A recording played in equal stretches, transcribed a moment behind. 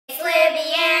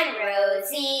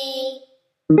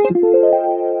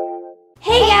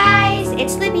Hey guys,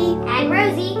 it's Libby and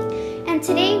Rosie, and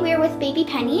today we're with baby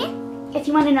Penny. If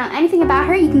you want to know anything about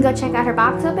her, you can go check out her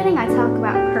box opening. I talk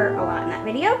about her a lot in that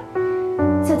video.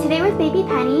 So today with baby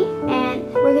Penny, and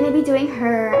we're going to be doing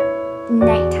her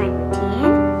nighttime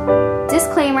routine.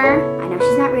 Disclaimer, I know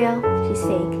she's not real, she's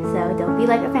fake, so don't be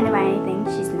like offended by anything,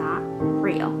 she's not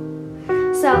real.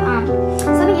 So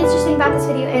something interesting about this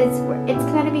video is it's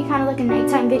going to be kind of like a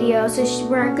nighttime video, so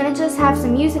we're going to just have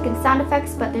some music and sound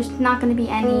effects, but there's not going to be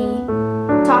any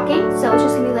talking, so it's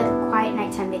just going to be like a quiet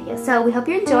nighttime video. So we hope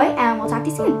you enjoy, and we'll talk to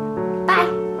you soon.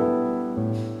 Bye!